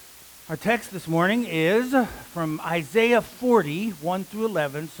Our text this morning is from Isaiah 40, 1 through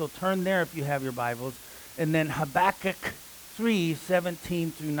 11, so turn there if you have your Bibles, and then Habakkuk 3,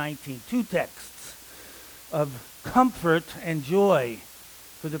 17 through 19. Two texts of comfort and joy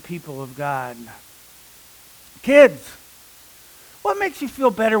for the people of God. Kids, what makes you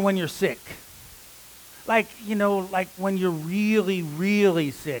feel better when you're sick? Like when you're really,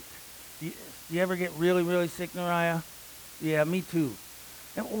 really sick. Do you ever get really, really sick, Nariah? Yeah, me too.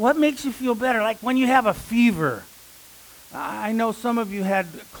 And what makes you feel better? Like when you have a fever. I know some of you had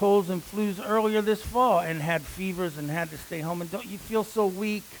colds and flus earlier this fall and had fevers and had to stay home. And don't you feel so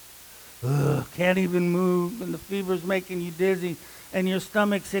weak? Can't even move, and the fever's making you dizzy, and your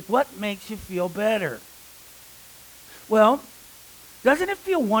stomach's sick. What makes you feel better? Well, doesn't it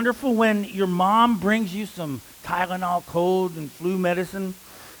feel wonderful when your mom brings you some Tylenol cold and flu medicine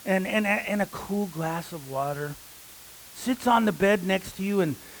and a cool glass of water? Sits on the bed next to you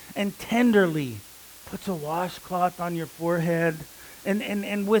and tenderly puts a washcloth on your forehead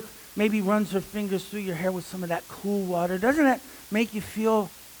and with maybe runs her fingers through your hair with some of that cool water. Doesn't that make you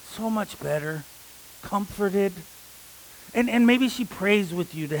feel so much better, comforted? And maybe she prays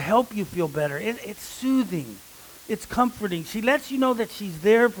with you to help you feel better. It's soothing. It's comforting. She lets you know that she's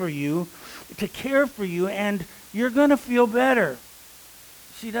there for you, to care for you, and you're going to feel better.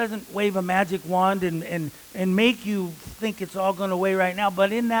 She doesn't wave a magic wand and make you think it's all going away right now.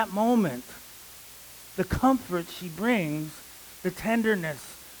 But in that moment, the comfort she brings, the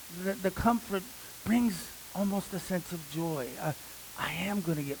tenderness, the comfort brings almost a sense of joy. I am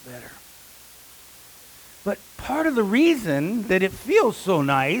going to get better. But part of the reason that it feels so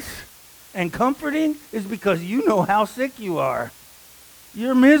nice and comforting is because you know how sick you are.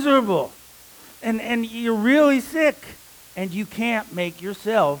 You're miserable. And you're really sick. And you can't make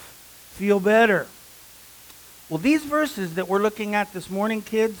yourself feel better. Well, these verses that we're looking at this morning,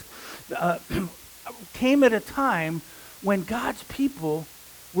 kids, came at a time when God's people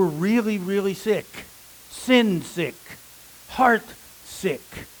were really, really sick. Sin sick. Heart sick.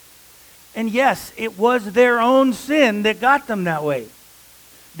 And yes, it was their own sin that got them that way.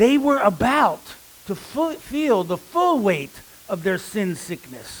 They were about to feel the full weight of their sin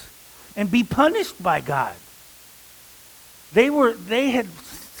sickness and be punished by God. They had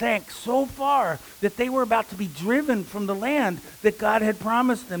sank so far that they were about to be driven from the land that God had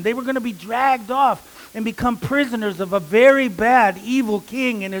promised them. They were going to be dragged off and become prisoners of a very bad, evil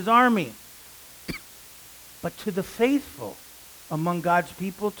king and his army. But to the faithful among God's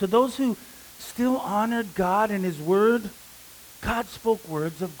people, to those who still honored God and his word, God spoke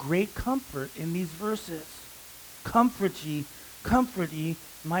words of great comfort in these verses. Comfort ye,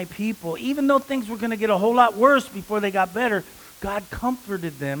 my people. Even though things were going to get a whole lot worse before they got better, God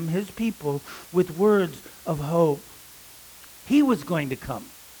comforted them, his people, with words of hope. He was going to come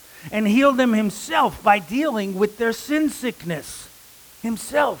and heal them himself by dealing with their sin sickness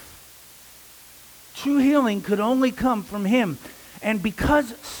himself. True healing could only come from him. And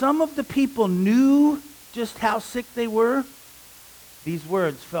because some of the people knew just how sick they were, these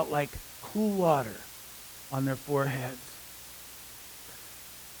words felt like cool water on their foreheads.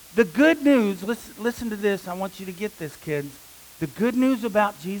 The good news, listen to this, I want you to get this, kids. The good news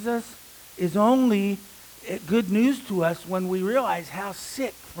about Jesus is only good news to us when we realize how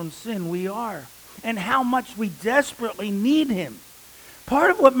sick from sin we are and how much we desperately need him. Part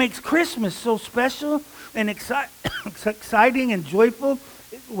of what makes Christmas so special and exciting and joyful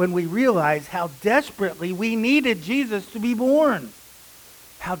is when we realize how desperately we needed Jesus to be born.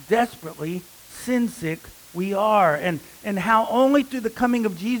 How desperately sin sick we are, and how only through the coming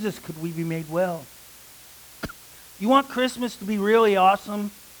of Jesus could we be made well. You want Christmas to be really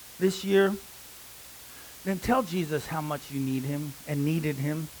awesome this year? Then tell Jesus how much you need him and needed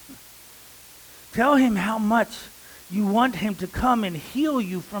him. Tell him how much you want him to come and heal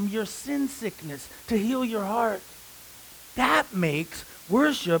you from your sin sickness, to heal your heart. That makes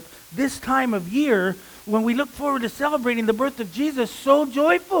worship this time of year, when we look forward to celebrating the birth of Jesus, so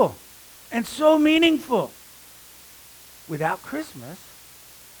joyful and so meaningful. Without Christmas,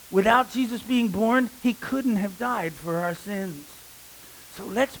 without Jesus being born, he couldn't have died for our sins. So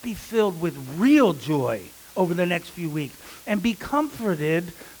let's be filled with real joy over the next few weeks and be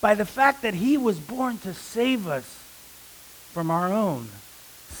comforted by the fact that he was born to save us from our own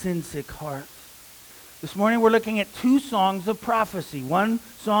sin-sick hearts. This morning we're looking at two songs of prophecy. One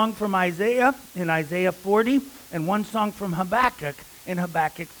song from Isaiah in Isaiah 40 and one song from Habakkuk in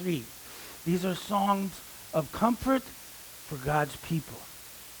Habakkuk 3. These are songs of comfort for God's people.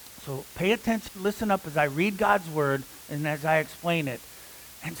 So pay attention, listen up as I read God's word and as I explain it,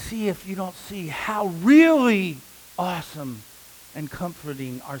 and see if you don't see how really awesome and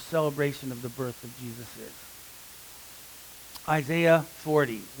comforting our celebration of the birth of Jesus is. Isaiah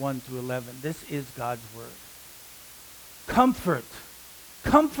 40, 1 through 11. This is God's word. Comfort,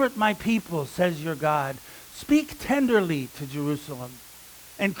 comfort my people, says your God. Speak tenderly to Jerusalem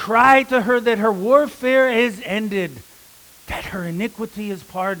and cry to her that her warfare is ended, that her iniquity is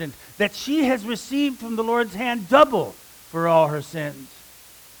pardoned, that she has received from the Lord's hand double for all her sins.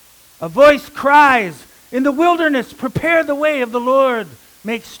 A voice cries, in the wilderness, prepare the way of the Lord.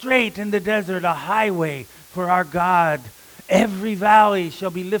 Make straight in the desert a highway for our God. Every valley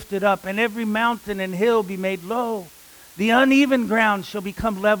shall be lifted up, and every mountain and hill be made low. The uneven ground shall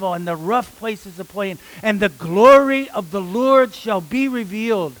become level, and the rough places a plain. And the glory of the Lord shall be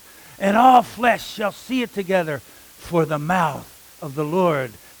revealed, and all flesh shall see it together, for the mouth of the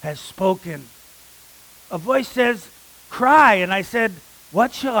Lord has spoken. A voice says, cry. And I said,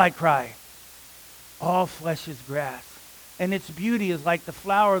 what shall I cry? All flesh is grass, and its beauty is like the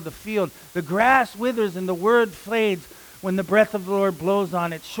flower of the field. The grass withers and the word fades when the breath of the Lord blows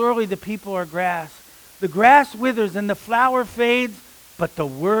on it. Surely the people are grass. The grass withers and the flower fades, but the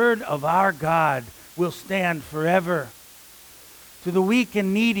word of our God will stand forever. To the weak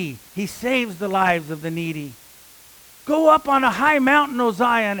and needy, he saves the lives of the needy. Go up on a high mountain, O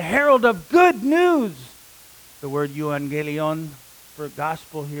Zion, herald of good news. The word euangelion for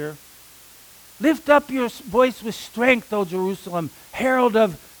gospel here. Lift up your voice with strength, O Jerusalem, herald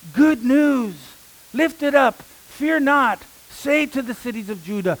of good news. Lift it up, fear not. Say to the cities of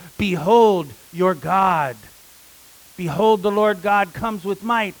Judah, behold your God. Behold, the Lord God comes with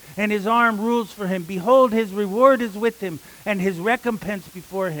might, and his arm rules for him. Behold, his reward is with him, and his recompense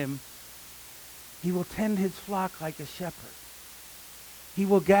before him. He will tend his flock like a shepherd. He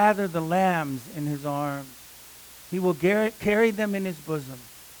will gather the lambs in his arms. He will carry them in his bosom,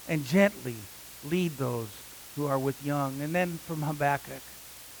 and gently lead those who are with young. And then from Habakkuk.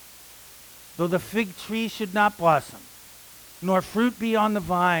 Though the fig tree should not blossom, nor fruit be on the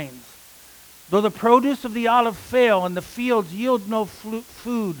vines, though the produce of the olive fail, and the fields yield no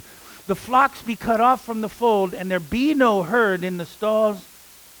food, the flocks be cut off from the fold, and there be no herd in the stalls,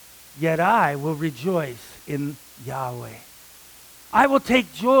 yet I will rejoice in Yahweh. I will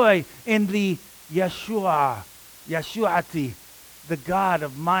take joy in the Yeshuati, the God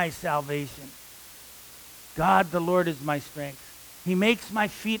of my salvation. God the Lord is my strength. He makes my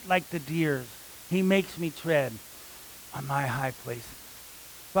feet like the deer's. He makes me tread on my high places.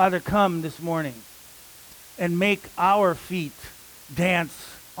 Father, come this morning and make our feet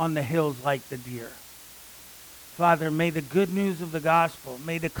dance on the hills like the deer. Father, may the good news of the gospel,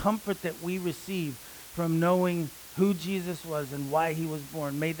 may the comfort that we receive from knowing who Jesus was and why he was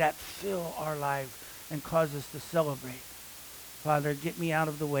born, may that fill our lives and cause us to celebrate. Father, get me out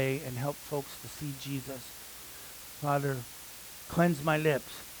of the way and help folks to see Jesus. Father, cleanse my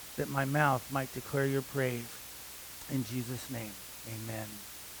lips that my mouth might declare your praise. In Jesus' name, amen.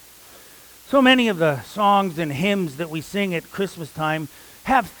 So many of the songs and hymns that we sing at Christmas time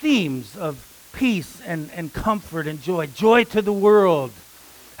have themes of peace and comfort and joy. Joy to the world.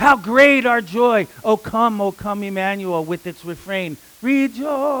 How great our joy. O come, Emmanuel, with its refrain.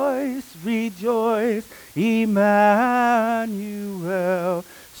 Rejoice, rejoice, Emmanuel.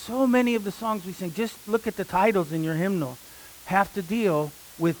 So many of the songs we sing, just look at the titles in your hymnal, have to deal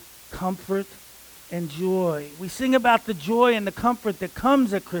with comfort and joy. We sing about the joy and the comfort that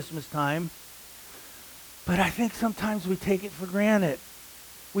comes at Christmas time, but I think sometimes we take it for granted.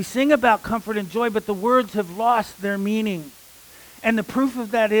 We sing about comfort and joy, but the words have lost their meaning. And the proof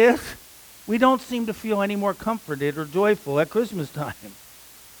of that is we don't seem to feel any more comforted or joyful at Christmas time.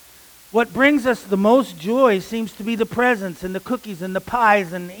 What brings us the most joy seems to be the presents and the cookies and the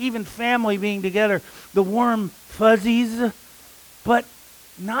pies and even family being together, the warm fuzzies, but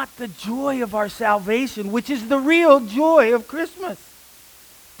not the joy of our salvation, which is the real joy of Christmas.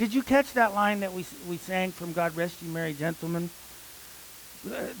 Did you catch that line that we sang from God Rest You Merry Gentlemen?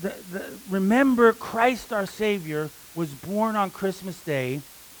 Remember, Christ our Savior was born on Christmas Day,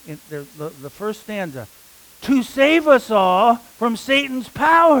 in the first stanza, to save us all from Satan's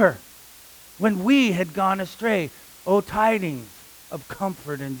power when we had gone astray. O tidings of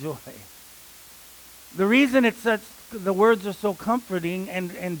comfort and joy. The reason the words are so comforting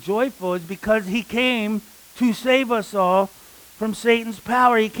and joyful is because he came to save us all from Satan's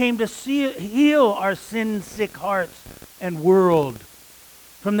power. He came to heal our sin-sick hearts and world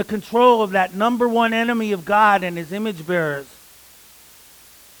from the control of that number one enemy of God and his image bearers.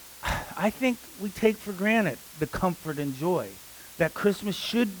 I think we take for granted the comfort and joy that Christmas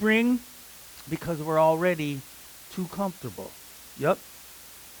should bring because we're already too comfortable. Yep.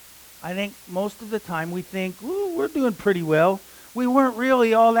 I think most of the time we think, ooh, we're doing pretty well. we weren't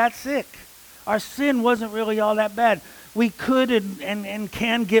really all that sick. Our sin wasn't really all that bad. We could and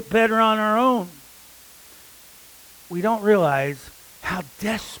can get better on our own. We don't realize how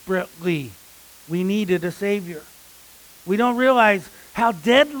desperately we needed a Savior. We don't realize how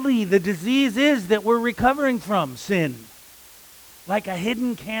deadly the disease is that we're recovering from, sin. Like a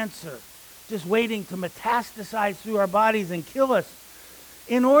hidden cancer, just waiting to metastasize through our bodies and kill us.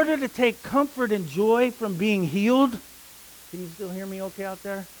 In order to take comfort and joy from being healed, can you still hear me okay out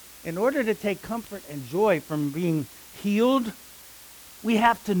there? In order to take comfort and joy from being healed, we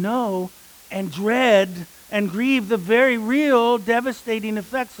have to know and dread and grieve the very real devastating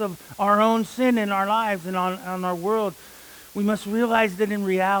effects of our own sin in our lives and on our world. We must realize that in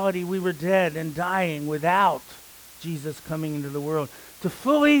reality we were dead and dying without Jesus coming into the world. To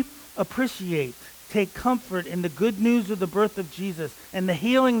fully appreciate, take comfort in the good news of the birth of Jesus and the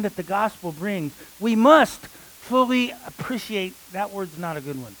healing that the gospel brings, we must fully appreciate, that word's not a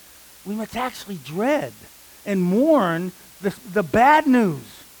good one, we must actually dread and mourn the bad news,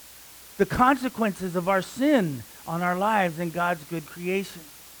 the consequences of our sin on our lives and God's good creation.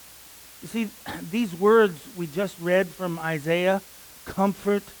 You see, these words we just read from Isaiah,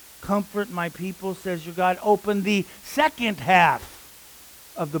 comfort, comfort my people, says your God, open the second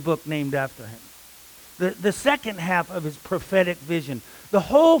half of the book named after him. The second half of his prophetic vision. The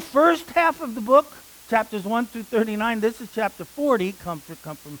whole first half of the book, chapters 1 through 39, this is chapter 40, comfort,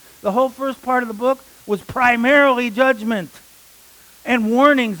 comfort. The whole first part of the book was primarily judgment and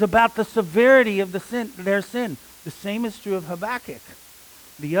warnings about the severity of their sin. The same is true of Habakkuk,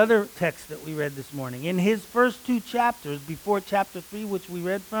 the other text that we read this morning. In his first two chapters, before chapter 3, which we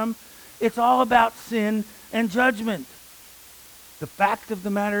read from, it's all about sin and judgment. The fact of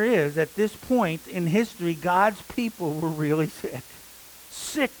the matter is, at this point in history, God's people were really sick.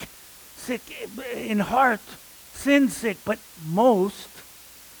 Sick in heart, sin sick, but most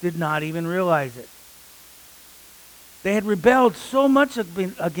did not even realize it. They had rebelled so much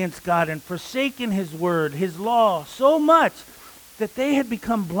against God and forsaken his word, his law, so much that they had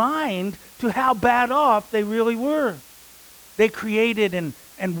become blind to how bad off they really were. They created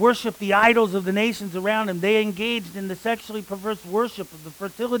and worshiped the idols of the nations around them. They engaged in the sexually perverse worship of the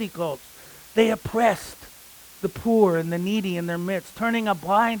fertility cults. They oppressed the poor and the needy in their midst, turning a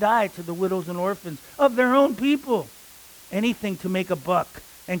blind eye to the widows and orphans of their own people. Anything to make a buck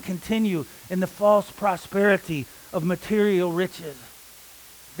and continue in the false prosperity of material riches.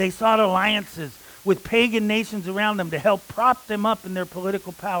 They sought alliances with pagan nations around them to help prop them up in their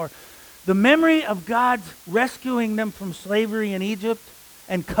political power. The memory of God's rescuing them from slavery in Egypt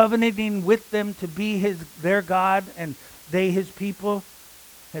and covenanting with them to be their God and they his people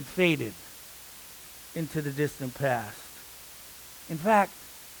had faded into the distant past. In fact,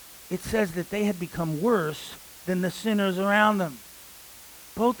 it says that they had become worse than the sinners around them.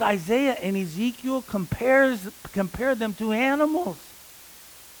 Both Isaiah and Ezekiel compare them to animals.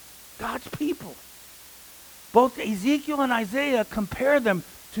 God's people. Both Ezekiel and Isaiah compare them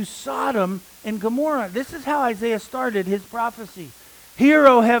to Sodom and Gomorrah. This is how Isaiah started his prophecy. Hear,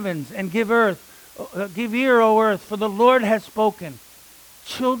 O heavens, and give ear, O earth, for the Lord has spoken.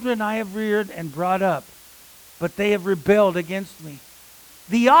 Children I have reared and brought up, but they have rebelled against me.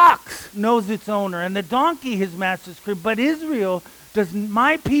 The ox knows its owner, and the donkey his master's crib, but Israel,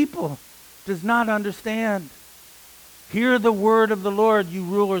 my people, does not understand. Hear the word of the Lord, you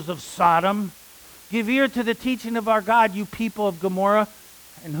rulers of Sodom. Give ear to the teaching of our God, you people of Gomorrah.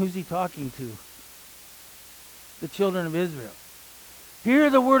 And who's he talking to? The children of Israel. Hear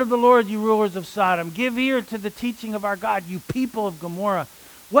the word of the Lord, you rulers of Sodom. Give ear to the teaching of our God, you people of Gomorrah.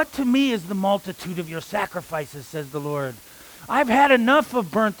 What to me is the multitude of your sacrifices, says the Lord. I've had enough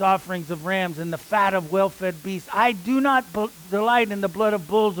of burnt offerings of rams and the fat of well-fed beasts. I do not delight in the blood of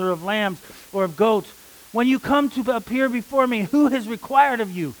bulls or of lambs or of goats. When you come to appear before me, who has required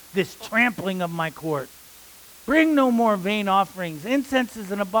of you this trampling of my court? Bring no more vain offerings. Incense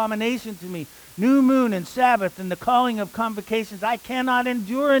is an abomination to me. New moon and Sabbath and the calling of convocations. I cannot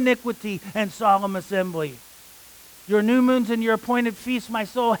endure iniquity and solemn assembly. Your new moons and your appointed feasts my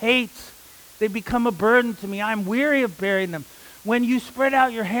soul hates. They become a burden to me. I'm weary of bearing them. When you spread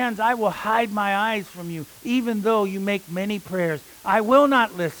out your hands, I will hide my eyes from you, even though you make many prayers. I will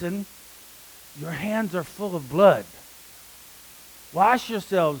not listen. Your hands are full of blood. Wash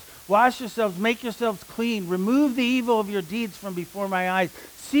yourselves, make yourselves clean. Remove the evil of your deeds from before my eyes.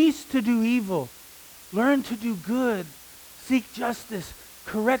 Cease to do evil. Learn to do good. Seek justice,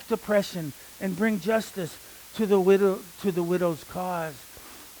 correct oppression, and bring justice to the widow's cause.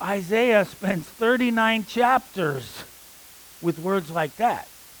 Isaiah spends 39 chapters with words like that,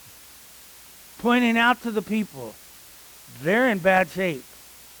 pointing out to the people They're in bad shape,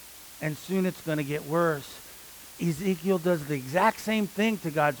 and soon it's going to get worse. Ezekiel does the exact same thing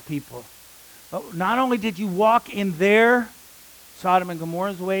to God's people. Not only did you walk in their Sodom and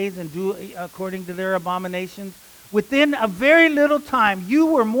Gomorrah's ways and do according to their abominations, within a very little time, you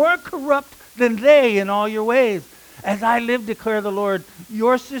were more corrupt than they in all your ways. As I live, declare the Lord,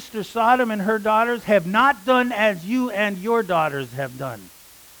 your sister Sodom and her daughters have not done as you and your daughters have done.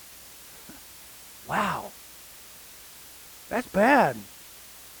 Wow. That's bad.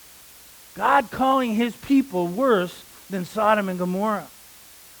 God calling his people worse than Sodom and Gomorrah.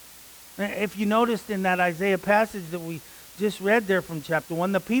 If you noticed in that Isaiah passage that we just read there from chapter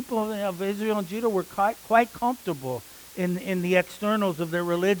 1, the people of Israel and Judah were quite comfortable in the externals of their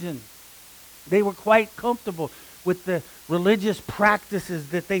religion. They were quite comfortable with the religious practices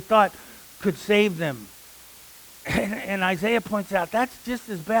that they thought could save them. And Isaiah points out that's just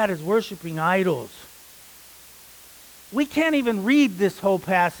as bad as worshiping idols. We can't even read this whole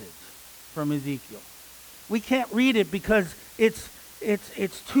passage from Ezekiel. We can't read it because it's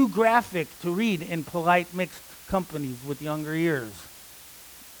too graphic to read in polite mixed companies with younger ears.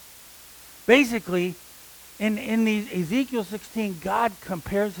 Basically, in the Ezekiel 16, God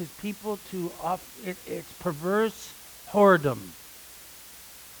compares his people to its perverse whoredom.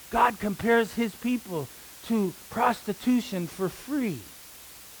 God compares his people to prostitution for free.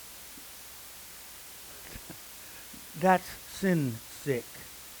 That's sin sick.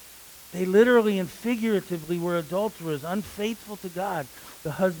 They literally and figuratively were adulterers, unfaithful to God,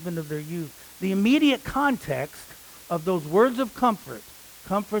 the husband of their youth. The immediate context of those words of comfort,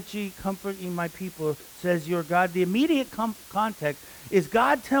 comfort ye, my people, says your God. The immediate context is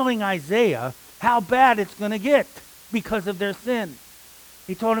God telling Isaiah how bad it's going to get because of their sin.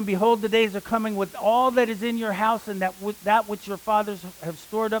 He told him, behold, the days are coming with all that is in your house, and that which your fathers have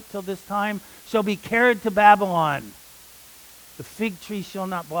stored up till this time shall be carried to Babylon. The fig tree shall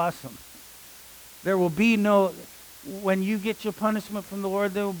not blossom. There will be no, when you get your punishment from the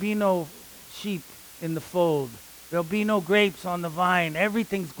Lord, there will be no sheep in the fold. There'll be no grapes on the vine.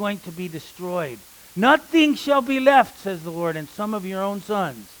 Everything's going to be destroyed. Nothing shall be left, says the Lord, and some of your own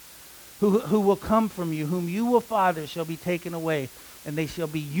sons who will come from you, whom you will father, shall be taken away, and they shall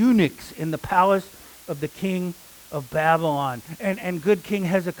be eunuchs in the palace of the king of Babylon. And good King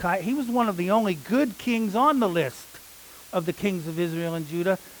Hezekiah, he was one of the only good kings on the list of the kings of Israel and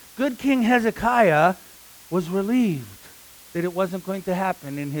Judah. Good King Hezekiah was relieved that it wasn't going to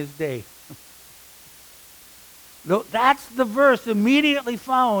happen in his day. That's the verse immediately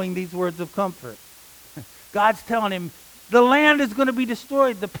following these words of comfort. God's telling him, the land is going to be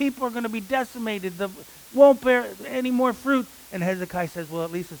destroyed. The people are going to be decimated. Won't bear any more fruit. And Hezekiah says, well,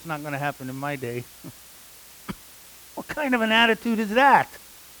 at least it's not going to happen in my day. What kind of an attitude is that?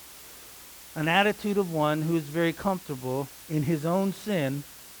 An attitude of one who is very comfortable in his own sin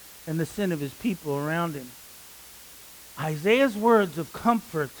and the sin of his people around him. Isaiah's words of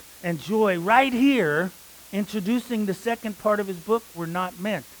comfort and joy right here, introducing the second part of his book, were not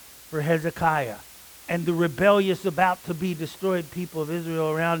meant for Hezekiah and the rebellious, about to be destroyed people of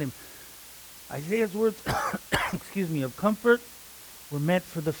Israel around him. Isaiah's words of comfort were meant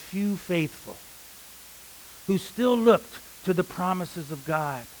for the few faithful who still looked to the promises of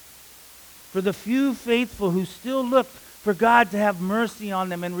God. For the few faithful who still looked for God to have mercy on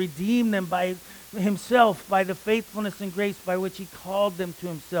them and redeem them by himself, by the faithfulness and grace by which he called them to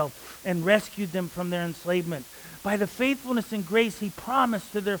himself and rescued them from their enslavement. By the faithfulness and grace he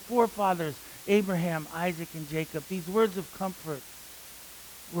promised to their forefathers, Abraham, Isaac, and Jacob. These words of comfort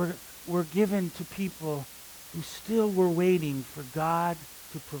were given to people who still were waiting for God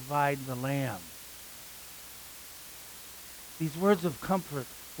to provide the lamb. These words of comfort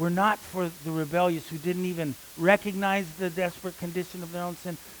were not for the rebellious who didn't even recognize the desperate condition of their own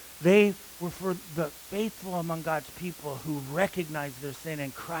sin. They were for the faithful among God's people who recognized their sin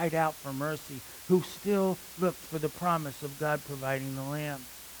and cried out for mercy, who still looked for the promise of God providing the lamb.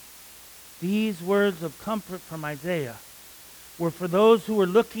 These words of comfort from Isaiah were for those who were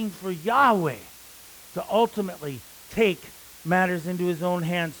looking for Yahweh to ultimately take matters into his own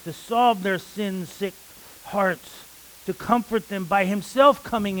hands, to solve their sin-sick hearts, to comfort them by himself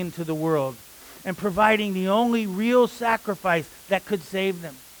coming into the world and providing the only real sacrifice that could save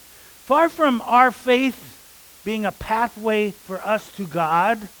them. Far from our faith being a pathway for us to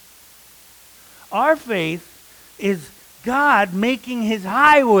God, our faith is God making his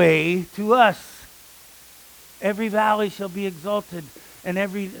highway to us. Every valley shall be exalted and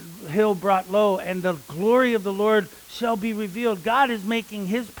every hill brought low, and the glory of the Lord shall be revealed. God is making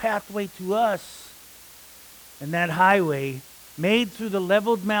his pathway to us. And that highway, made through the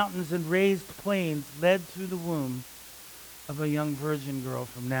leveled mountains and raised plains, led through the womb, of a young virgin girl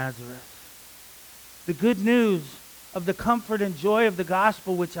from Nazareth. The good news of the comfort and joy of the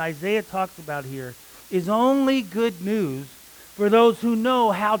gospel, which Isaiah talks about here, is only good news for those who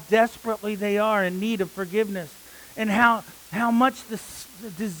know how desperately they are in need of forgiveness and how much the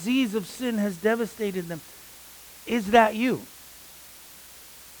disease of sin has devastated them. Is that you?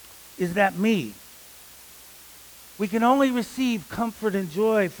 Is that me? We can only receive comfort and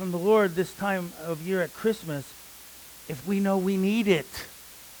joy from the Lord this time of year at Christmas if we know we need it.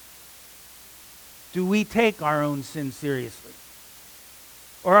 Do we take our own sin seriously?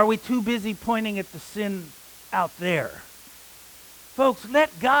 Or are we too busy pointing at the sin out there? Folks,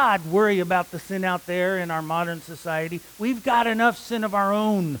 let God worry about the sin out there in our modern society. We've got enough sin of our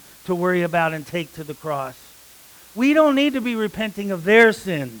own to worry about and take to the cross. We don't need to be repenting of their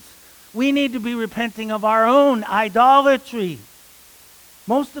sins. We need to be repenting of our own idolatry.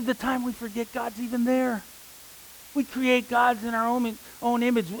 Most of the time we forget God's even there. We create gods in our own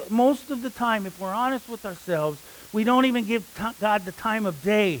image. Most of the time, if we're honest with ourselves, we don't even give God the time of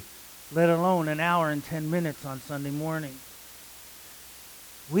day, let alone an hour and 10 minutes on Sunday morning.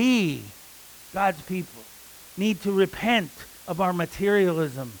 We, God's people, need to repent of our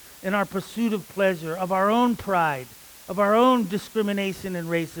materialism and our pursuit of pleasure, of our own pride, of our own discrimination and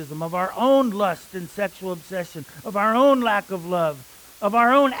racism, of our own lust and sexual obsession, of our own lack of love, of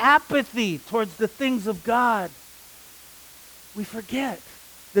our own apathy towards the things of God. We forget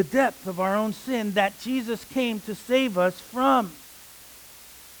the depth of our own sin that Jesus came to save us from.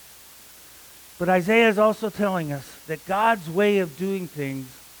 But Isaiah is also telling us that God's way of doing things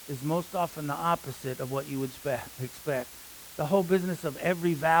is most often the opposite of what you would expect. The whole business of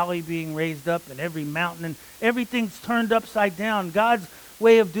every valley being raised up and every mountain and everything's turned upside down. God's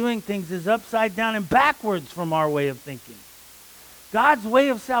way of doing things is upside down and backwards from our way of thinking. God's way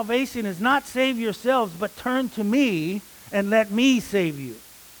of salvation is not save yourselves, but turn to me and let me save you.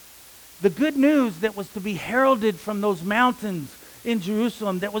 The good news that was to be heralded from those mountains in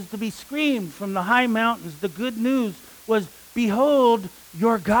Jerusalem, that was to be screamed from the high mountains, the good news was, behold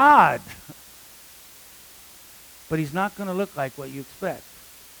your God. But he's not going to look like what you expect.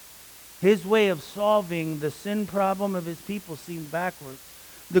 His way of solving the sin problem of his people seemed backwards.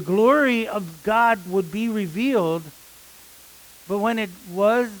 The glory of God would be revealed, but when it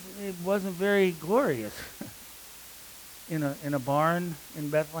wasn't very glorious. In a barn in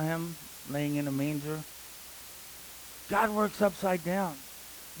Bethlehem, laying in a manger. God works upside down.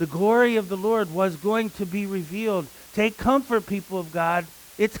 The glory of the Lord was going to be revealed. Take comfort, people of God.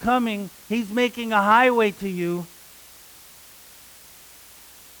 It's coming. He's making a highway to you.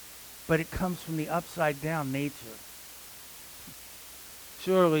 But it comes from the upside down nature.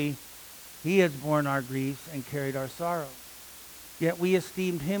 Surely, he has borne our griefs and carried our sorrows. Yet we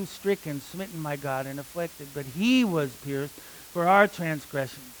esteemed him stricken, smitten by God, and afflicted. But he was pierced for our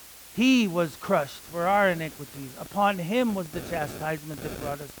transgressions. He was crushed for our iniquities. Upon him was the chastisement that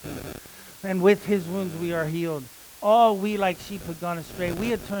brought us peace. And with his wounds we are healed. All we like sheep had gone astray. We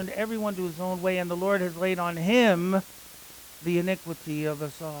had turned everyone to his own way, and the Lord has laid on him the iniquity of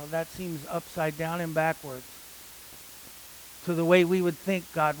us all. That seems upside down and backwards to the way we would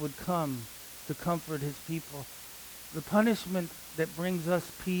think God would come to comfort his people. The punishment that brings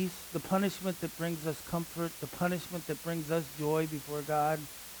us peace, the punishment that brings us comfort, the punishment that brings us joy before God,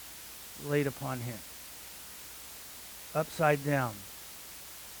 laid upon him. Upside down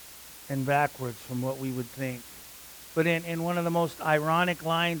and backwards from what we would think. But in one of the most ironic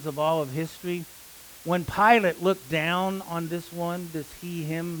lines of all of history, when Pilate looked down on this he,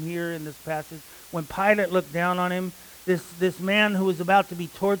 him here in this passage, when Pilate looked down on him, this man who was about to be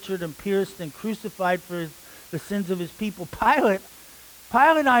tortured and pierced and crucified for the sins of his people, Pilate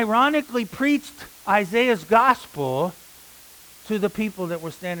ironically preached Isaiah's gospel to the people that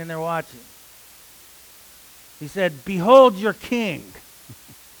were standing there watching. He said, behold your king.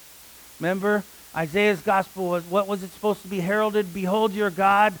 Remember, Isaiah's gospel was, what was it supposed to be heralded? Behold your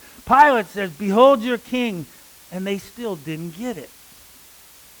God. Pilate says, behold your king. And they still didn't get it.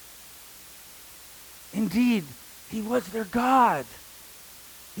 Indeed, he was their God.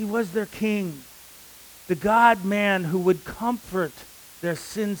 He was their king. The God-man who would comfort their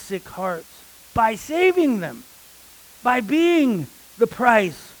sin-sick hearts by saving them, by being the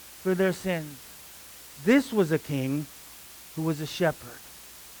price for their sins. This was a king who was a shepherd.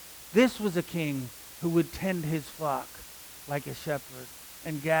 This was a king who would tend his flock like a shepherd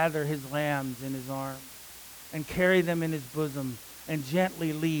and gather his lambs in his arms and carry them in his bosom and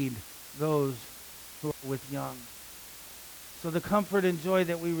gently lead those who are with young. So the comfort and joy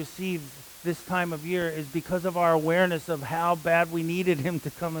that we receive this time of year is because of our awareness of how bad we needed him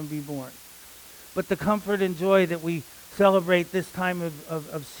to come and be born. But the comfort and joy that we celebrate this time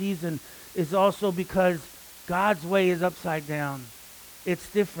of season is also because God's way is upside down.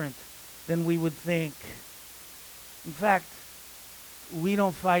 It's different than we would think. In fact, we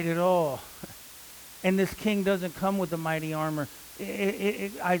don't fight at all. And this king doesn't come with a mighty armor.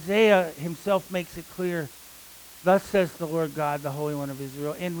 Isaiah himself makes it clear. Thus says the Lord God, the Holy One of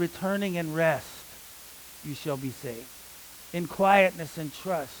Israel, in returning and rest you shall be saved. In quietness and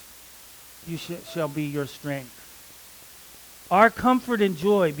trust you shall be your strength. Our comfort and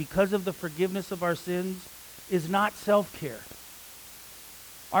joy because of the forgiveness of our sins is not self-care.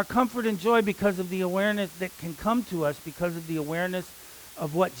 Our comfort and joy because of the awareness that can come to us because of the awareness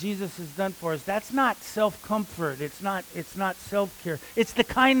of what Jesus has done for us, that's not self-comfort. It's not self-care. It's the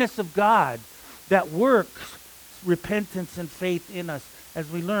kindness of God that works repentance and faith in us, as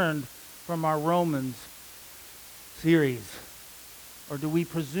we learned from our Romans series. Or do we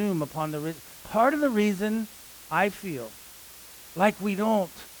presume upon the part of the reason I feel like we don't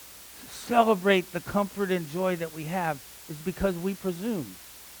celebrate the comfort and joy that we have is because we presume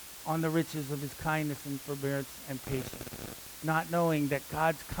on the riches of his kindness and forbearance and patience, not knowing that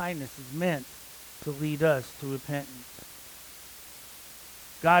God's kindness is meant to lead us to repentance.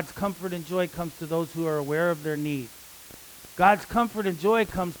 God's comfort and joy comes to those who are aware of their need. God's comfort and joy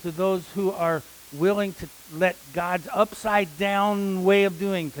comes to those who are willing to let God's upside down way of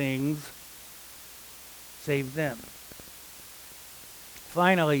doing things save them.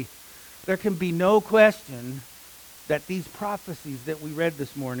 Finally, there can be no question that these prophecies that we read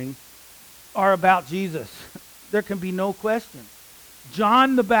this morning are about Jesus. There can be no question.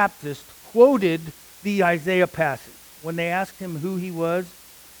 John the Baptist quoted the Isaiah passage. When they asked him who he was,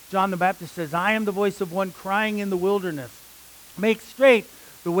 John the Baptist says, I am the voice of one crying in the wilderness, make straight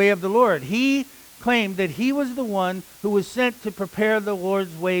the way of the Lord. He claimed that he was the one who was sent to prepare the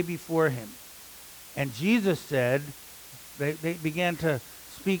Lord's way before him. And Jesus said, they began to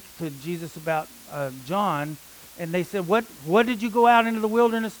speak to Jesus about John, and they said, what did you go out into the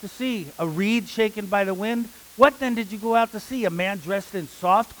wilderness to see? A reed shaken by the wind? What then did you go out to see? A man dressed in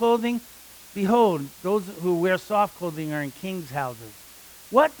soft clothing? Behold, those who wear soft clothing are in kings' houses.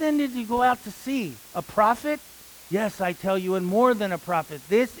 What then did you go out to see? A prophet? Yes, I tell you, and more than a prophet.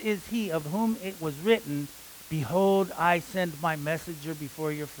 This is he of whom it was written, behold, I send my messenger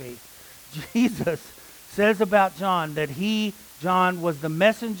before your face. Jesus says about John that he, John, was the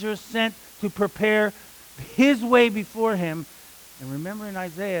messenger sent to prepare his way before him. And remember in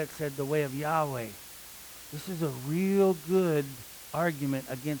Isaiah it said the way of Yahweh. This is a real good argument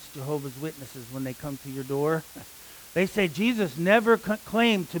against Jehovah's Witnesses when they come to your door. They say Jesus never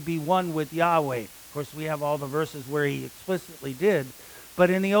claimed to be one with Yahweh. Of course, we have all the verses where he explicitly did. But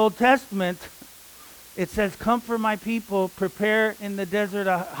in the Old Testament, it says, come for my people, prepare in the desert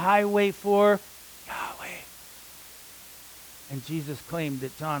a highway for Yahweh. And Jesus claimed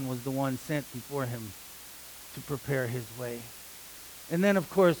that John was the one sent before him to prepare his way. And then, of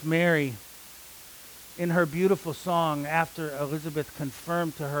course, Mary, in her beautiful song, after Elizabeth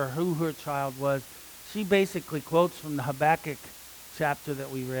confirmed to her who her child was, she basically quotes from the Habakkuk chapter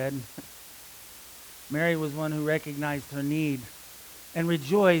that we read. Mary was one who recognized her need and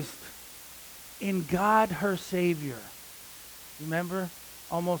rejoiced in God her Savior. Remember?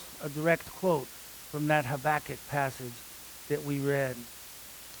 Almost a direct quote from that Habakkuk passage that we read.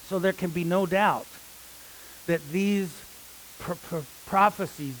 So there can be no doubt that these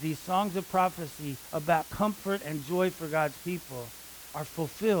prophecies, these songs of prophecy about comfort and joy for God's people are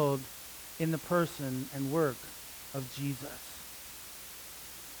fulfilled in the person and work of Jesus.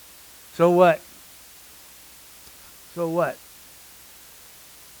 So what? So what?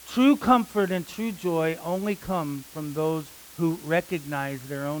 True comfort and true joy only come from those who recognize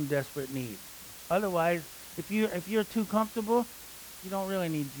their own desperate need. Otherwise, if you're too comfortable, you don't really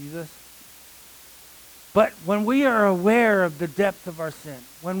need Jesus. But when we are aware of the depth of our sin,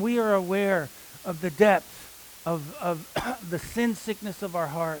 when we are aware of the depth of the sin sickness of our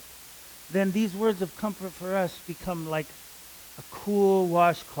heart, then these words of comfort for us become like a cool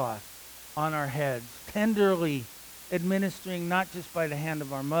washcloth on our heads, tenderly administering not just by the hand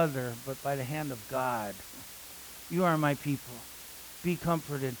of our mother, but by the hand of God. You are my people. Be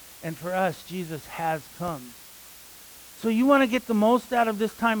comforted. And for us, Jesus has come. So you want to get the most out of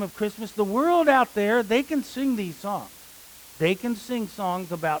this time of Christmas? The world out there, they can sing these songs. They can sing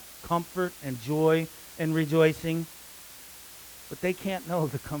songs about comfort and joy and rejoicing, but they can't know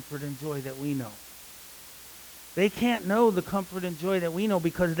the comfort and joy that we know. They can't know the comfort and joy that we know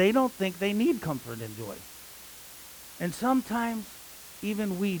because they don't think they need comfort and joy. And sometimes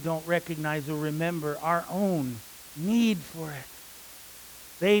even we don't recognize or remember our own need for it.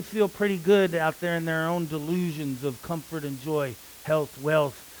 They feel pretty good out there in their own delusions of comfort and joy, health,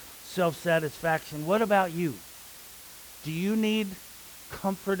 wealth, self-satisfaction. What about you? Do you need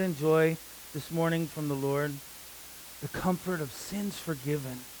comfort and joy this morning from the Lord? The comfort of sins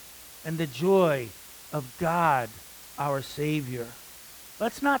forgiven and the joy of God, our Savior.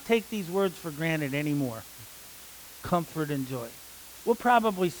 Let's not take these words for granted anymore. Comfort and joy. We'll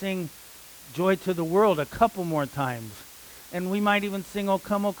probably sing Joy to the World a couple more times. And we might even sing, O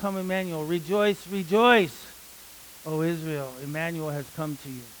come, Emmanuel. Rejoice, rejoice, O Israel. Emmanuel has come to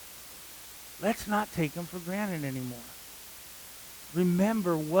you. Let's not take him for granted anymore.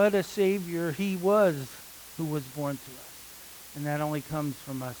 Remember what a Savior he was who was born to us. And that only comes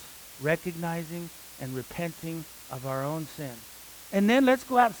from us recognizing and repenting of our own sin. And then let's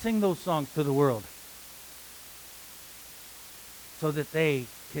go out and sing those songs to the world so that they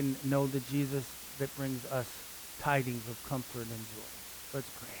can know the Jesus that brings us tidings of comfort and joy. Let's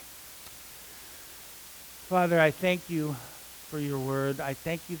pray. Father, I thank you for your word. I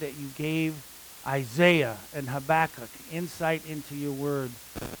thank you that you gave Isaiah and Habakkuk insight into your word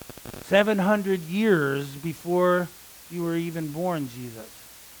 700 years before you were even born, Jesus.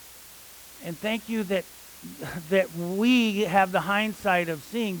 And thank you that we have the hindsight of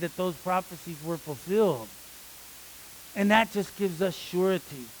seeing that those prophecies were fulfilled. And that just gives us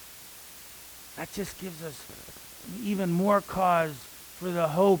surety. That just gives us even more cause for the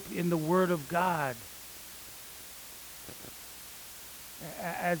hope in the Word of God.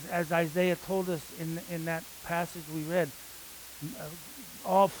 As Isaiah told us in that passage we read,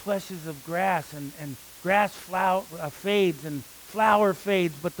 all flesh is of grass, and grass fades and flower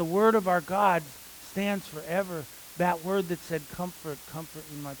fades, but the word of our God stands forever. That word that said, comfort, comfort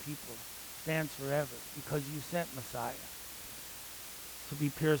in my people, stands forever because you sent Messiah to be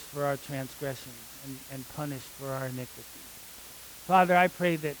pierced for our transgressions and punished for our iniquities. Father, I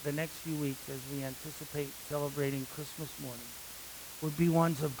pray that the next few weeks as we anticipate celebrating Christmas morning would be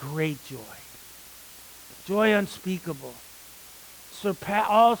ones of great joy. Joy unspeakable.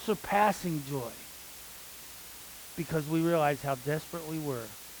 All surpassing joy. Because we realize how desperate we were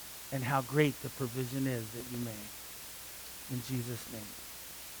and how great the provision is that you made. In Jesus' name,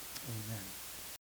 amen.